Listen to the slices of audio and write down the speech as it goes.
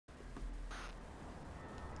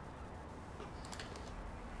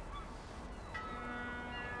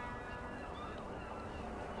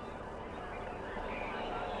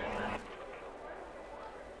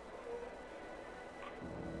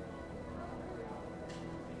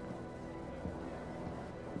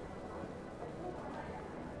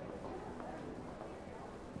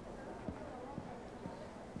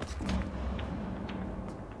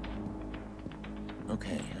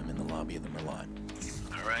lobby of the Merlot.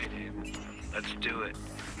 Alright, let's do it.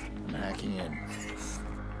 I'm hacking in.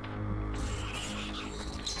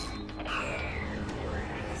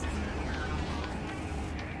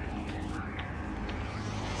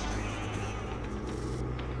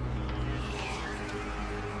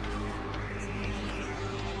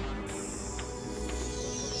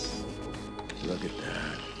 Look at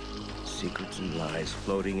that. Secrets and lies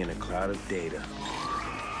floating in a cloud of data.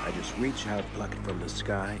 I just reach out, pluck it from the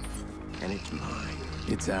sky, and it's mine.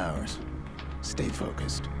 It's ours. Stay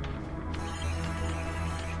focused.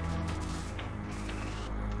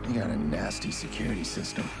 You got a nasty security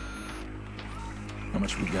system. How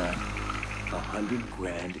much we got? 100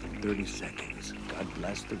 grand in 30 seconds. God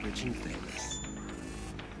bless the rich and famous.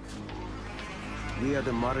 We are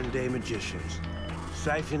the modern-day magicians,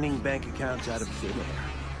 siphoning bank accounts out of thin air.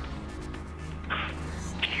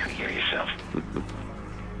 Can you hear yourself? What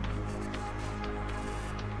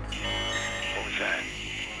was that?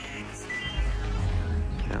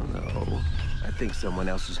 Hello. I think someone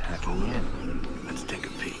else is hacking in. Let's take a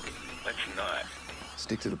peek. Let's not.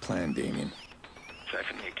 Stick to the plan, Damien.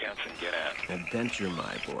 Siphon the accounts and get out. Adventure,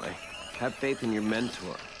 my boy. Have faith in your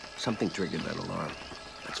mentor. Something triggered that alarm.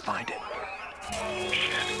 Let's find it.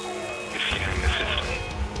 Shit. It's scanning the system.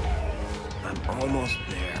 I'm almost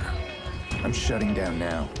there. I'm shutting down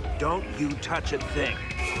now. Don't you touch a thing.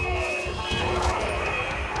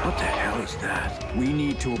 What the hell is that? We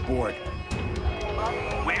need to abort.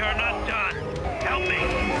 We are not done. Help me.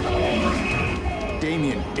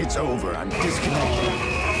 Damien, it's over. I'm disconnected.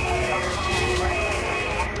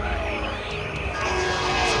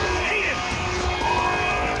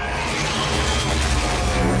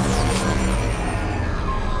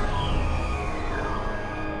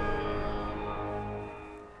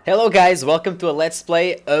 Hello guys, welcome to a Let's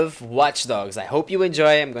Play of Watch Dogs. I hope you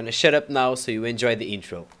enjoy. I'm gonna shut up now so you enjoy the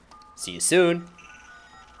intro. See you soon.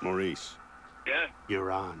 Maurice. Yeah?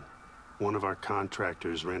 You're on. One of our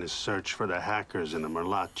contractors ran a search for the hackers in the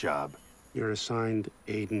Merlot job. You're assigned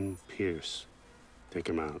Aiden Pierce. Take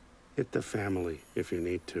him out. Hit the family if you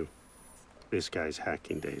need to. This guy's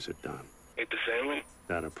hacking days are done. Hit the family?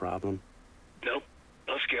 That a problem? Nope.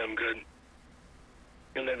 Husky, I'm good.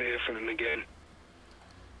 You'll never hear from him again.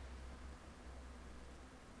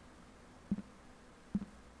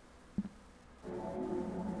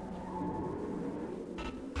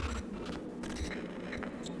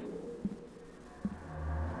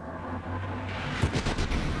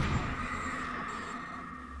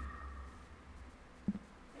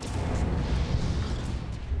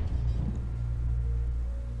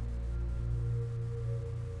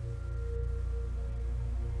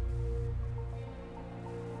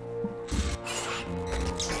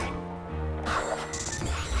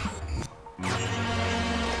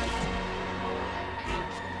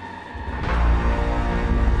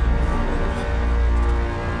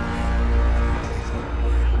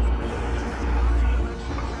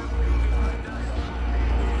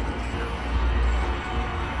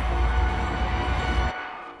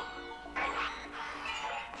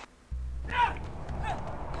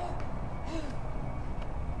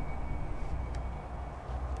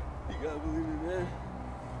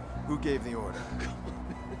 Who gave the order? I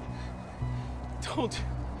don't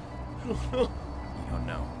know. You don't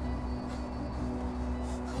know.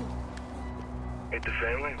 Hit the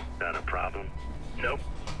family? That a problem? Nope.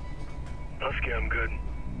 Husky, I'm good.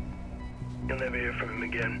 You'll never hear from him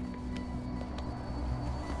again.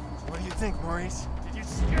 What do you think, Maurice? Did you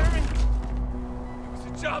scare me? It was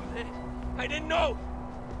a job, man. I didn't know.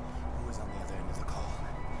 Who was on the other end of the call?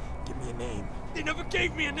 Give me a name. They never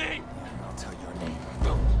gave me a name. I'll tell your name.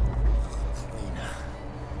 Lena.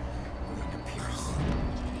 Lena Pierce.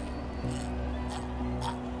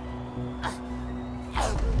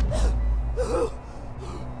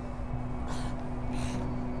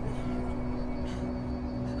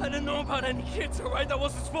 I didn't know about any kids, all right? That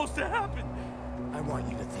wasn't supposed to happen. I want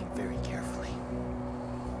you to think very carefully.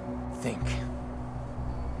 Think.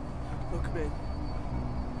 Look, man.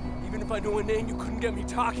 Even if I knew a name, you couldn't get me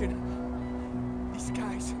talking. These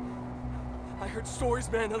guys. I heard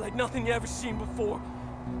stories, man, that like nothing you ever seen before.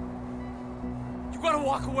 You gotta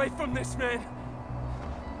walk away from this, man.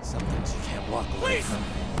 Some things you can't walk away Please! from.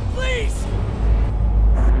 Please!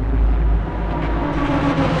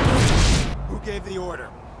 Who gave the order?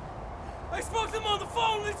 I spoke to them on the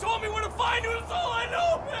phone. They told me where to find you. That's all I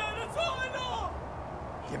know, man. That's all I know.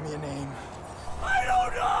 Give me a name. I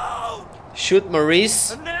don't know. Shoot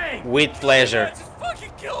Maurice A name. with pleasure. Just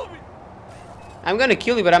fucking kill me. I'm gonna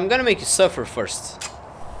kill you, but I'm gonna make you suffer first.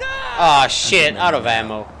 Ah, shit, out of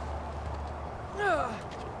ammo.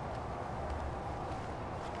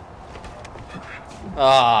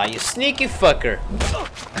 Ah, you sneaky fucker.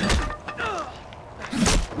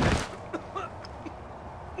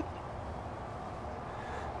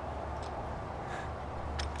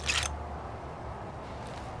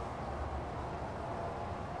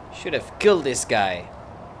 Should have killed this guy.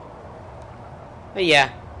 But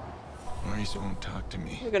yeah, Maurice won't talk to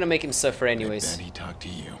me. we're gonna make him suffer I anyways. bet he talked to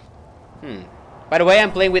you. By the way,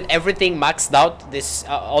 I'm playing with everything maxed out. This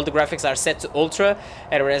all the graphics are set to ultra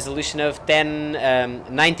at a resolution of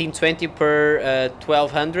 1920 per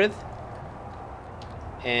 1200.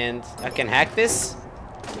 And I can hack this.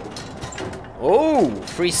 Oh,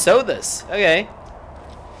 free sodas. Okay.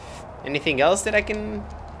 Anything else that I can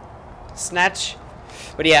snatch?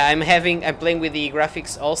 But yeah, I'm playing with the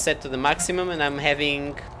graphics all set to the maximum, and I'm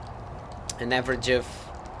having an average of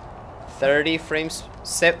 30 frames,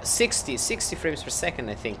 60 frames per second,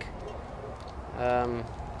 I think.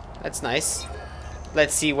 That's nice.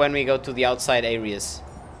 Let's see when we go to the outside areas.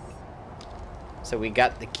 So we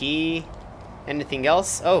got the key. Anything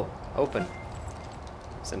else? Oh, open.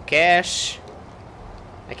 Some cash.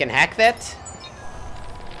 I can hack that.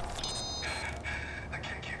 I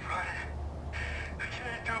can't keep running. I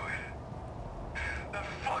can't do it. That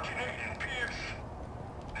fucking Aiden Pierce.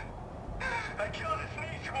 I killed his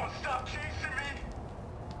niece. He won't stop chasing me.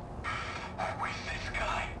 I wish this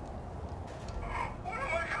guy. What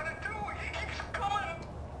am I gonna do? He keeps coming.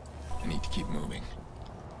 I need to keep moving.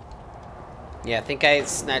 Yeah, I think I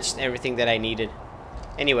snatched everything that I needed.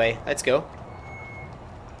 Anyway, let's go.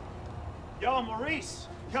 Yo, Maurice!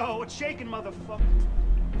 Yo, what's shaking, motherfucker?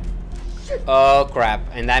 Oh crap,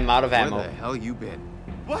 and I'm out of ammo. Where the hell you been?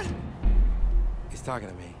 What? He's talking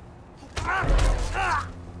to me.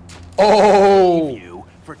 Oh! You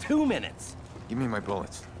for 2 minutes. Give me my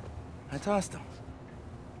bullets. I tossed him.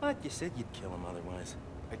 But you said you'd kill him otherwise.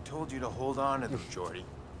 I told you to hold on to them, Jordy.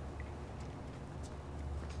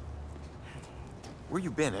 Where you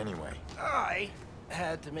been, anyway? I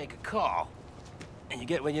had to make a call. And you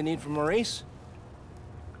get what you need from Maurice?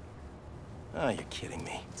 Oh, you're kidding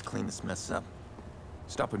me. Let's clean this mess up.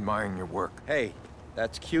 Stop admiring your work. Hey,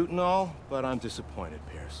 that's cute and all, but I'm disappointed,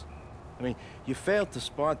 Pierce. I mean, you failed to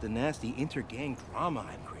spot the nasty inter-gang drama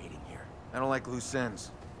I'm creating here. I don't like loose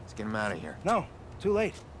ends. Let's get him out of here. No, too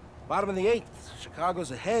late. Bottom of the 8th.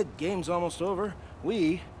 Chicago's ahead. Game's almost over.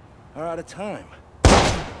 We are out of time.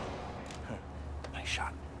 Nice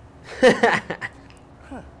shot.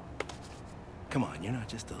 Huh. Come on, you're not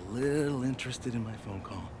just a little interested in my phone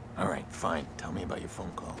call? All right, fine. Tell me about your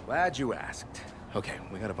phone call. Glad you asked. Okay,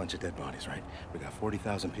 we got a bunch of dead bodies, right? We got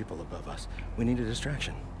 40,000 people above us. We need a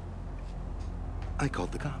distraction. I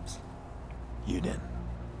called the cops. You did.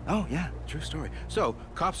 Oh, yeah, true story. So,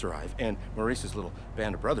 cops arrive, and Maurice's little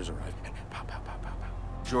band of brothers arrive, and pow, pow, pow, pow,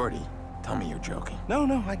 pow. Jordy, tell me you're joking.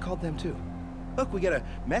 No, I called them too. Look, we get a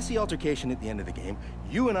messy altercation at the end of the game.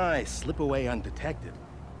 You and I slip away undetected.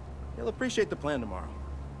 You'll appreciate the plan tomorrow.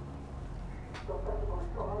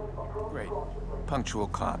 Great. Punctual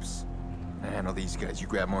cops. I handle these guys. You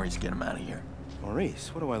grab Maurice, get him out of here. Maurice,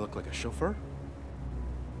 what do I look like, a chauffeur?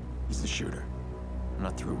 He's the shooter. I'm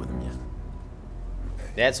not through with him yet.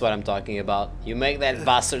 That's what I'm talking about. You make that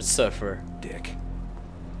bastard suffer. Dick.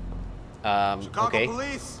 Chicago Okay.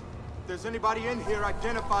 Police! If there's anybody in here,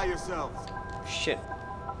 identify yourselves. Shit.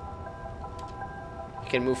 You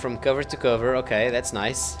can move from cover to cover. Okay, that's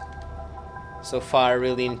nice. So far,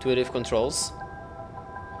 really intuitive controls.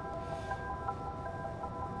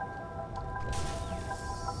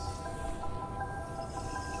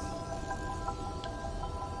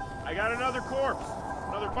 I got another corpse.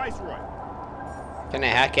 Another viceroy. Can I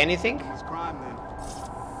hack anything? It's crime then.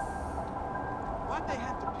 Why'd they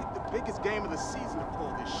have to pick the biggest game of the season to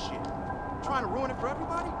pull this shit? Trying to ruin it for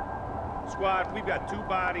everybody? Squad, we've got 2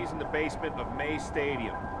 bodies in the basement of May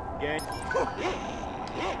Stadium. Gang.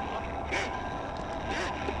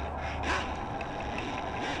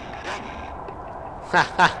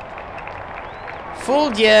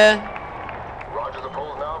 Fooled ya! Roger the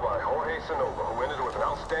polls now by Jorge Sonova, who ended with an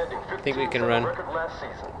outstanding 15 Think we can run. record last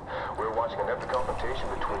season. We're watching an epic confrontation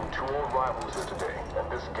between 2 old rivals here today, and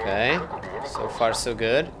this game Okay. couldn't be any So closer. far, so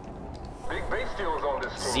good. Big base steals on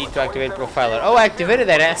this team. Z to activate profiler. Oh, I activated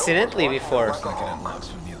that accidentally before. Looks like it unlocks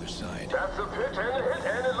from the other side. That's a pitch and a hit,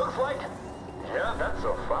 and it looks like, yeah, that's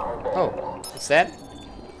a foul ball. Oh, what's that?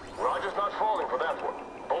 Roger's not falling for that one.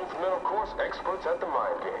 Both men, of course, experts at the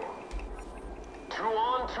mind game. 2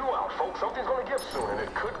 on, 2 out, folks. Something's gonna give soon, and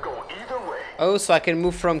it could go either way. Oh, so I can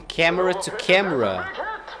move from camera to camera. Big hit.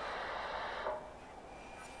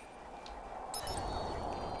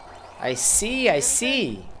 I see, I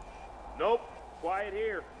see. Nope. Quiet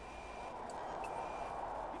here.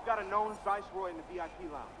 You got a known viceroy in the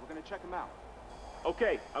VIP lounge. We're gonna check him out.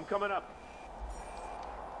 Okay, I'm coming up.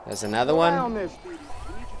 There's another Down one. there, Speedy.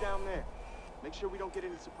 We need you down there. Make sure we don't get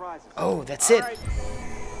any surprises. Oh, that's All it. right.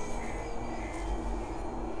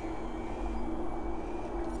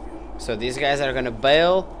 So these guys are gonna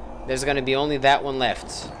bail. There's gonna be only that one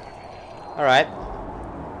left. Alright.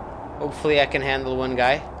 Hopefully I can handle one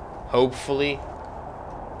guy. Hopefully.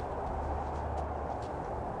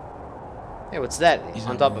 Hey, what's that He's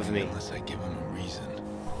on not top of moving me? unless I give him a reason.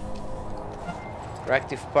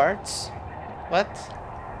 Reactive parts? What?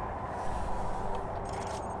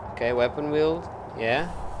 Okay, weapon wield. Yeah.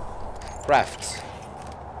 Craft.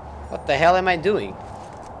 What the hell am I doing?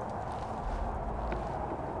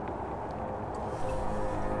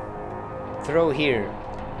 Throw here.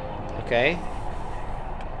 Okay.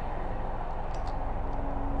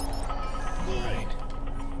 Right.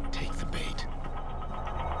 Take the bait.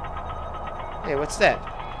 Hey, what's that?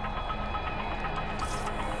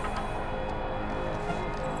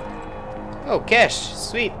 Oh, cash.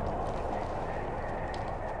 Sweet.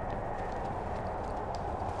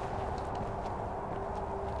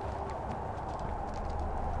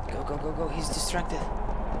 Go, go, go, go. He's distracted.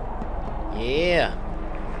 Yeah.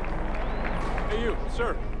 Hey, you,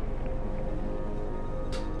 sir.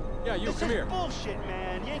 Yeah, you, come here. Bullshit,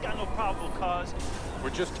 man. You ain't got no probable cause. We're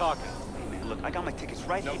just talking. Hey, man, look, I got my tickets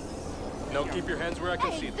right here. No, keep your hands where I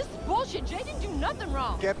can see Hey, them. this is bullshit. Jay didn't do nothing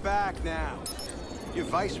wrong. Get back now. You're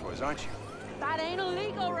viceroys, aren't you? That ain't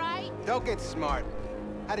illegal, right? Don't get smart.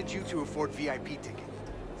 How did you two afford VIP tickets?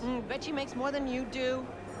 Bet you makes more than you do.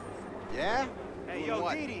 Yeah? Hey, Doing yo,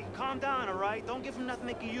 what? Didi, calm down, all right? Don't give him nothing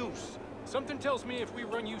to make a use. Something tells me if we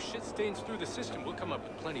run you shit stains through the system, we'll come up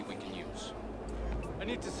with plenty we can use. I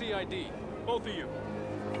need to see ID. Both of you.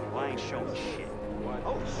 Well, I ain't showing shit.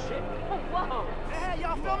 Oh, shit. Oh, whoa. Hey,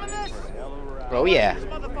 y'all filming this? Oh, yeah. This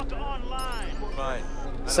motherfucker online. Fine.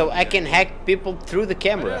 So I can hack people through the I'd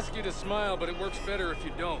camera. ask you to smile, but it works better if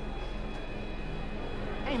you don't.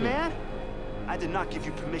 Hey, man. I did not give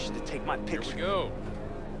you permission to take my Here picture. we go.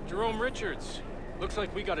 Jerome Richards. Looks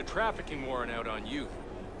like we got a trafficking warrant out on you.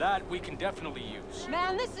 That we can definitely use.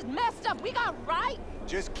 Man, this is messed up. We got right.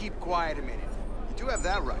 Just keep quiet a minute. You do have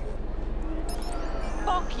that right.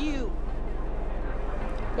 Fuck you.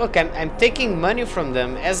 Look, I'm taking money from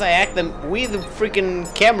them as I act them with the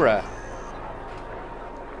freaking camera.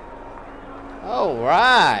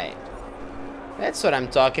 Alright. That's what I'm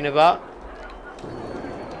talking about.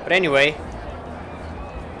 But anyway,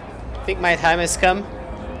 I think my time has come.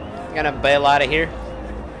 I'm gonna bail out of here.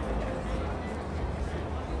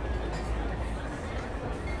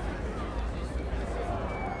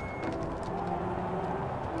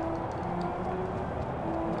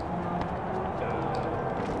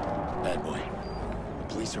 Bad boy. The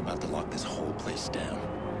police are about to lock this whole place down.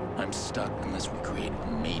 I'm stuck unless we create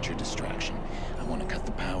a major distraction. I want to cut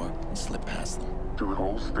the power and slip past them. To the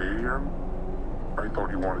whole stadium? I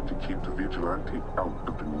thought you wanted to keep the vigilante out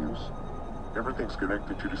of the news. Everything's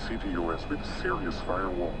connected to the ctOS with a serious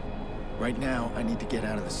firewall. Right now, I need to get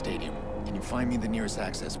out of the stadium. Can you find me the nearest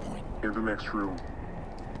access point? In the next room.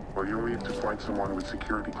 Well, you'll need to find someone with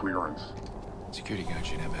security clearance. Security guard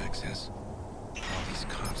should have access. All these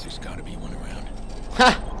cops, there's gotta be one around.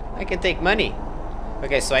 Ha! I can take money.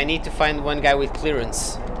 Okay, so I need to find one guy with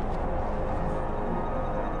clearance.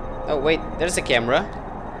 Oh, wait, there's a camera.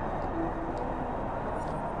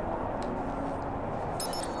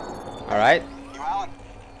 Alright. You Alan?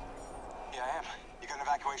 Yeah, I am. You got an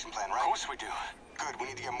evacuation plan, right? Of course we do. Good, we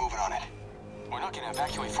need to get moving on it. We're not gonna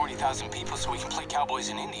evacuate 40,000 people so we can play cowboys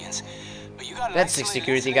and Indians. But you got an That's the isolated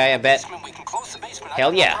security incident guy, I in the bet. basement. We can close the basement. Hell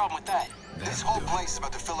I got no yeah. problem with that. This whole place is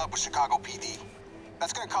about to fill up with Chicago PD.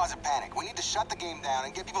 That's gonna cause a panic. We need to shut the game down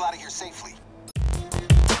and get people out of here safely.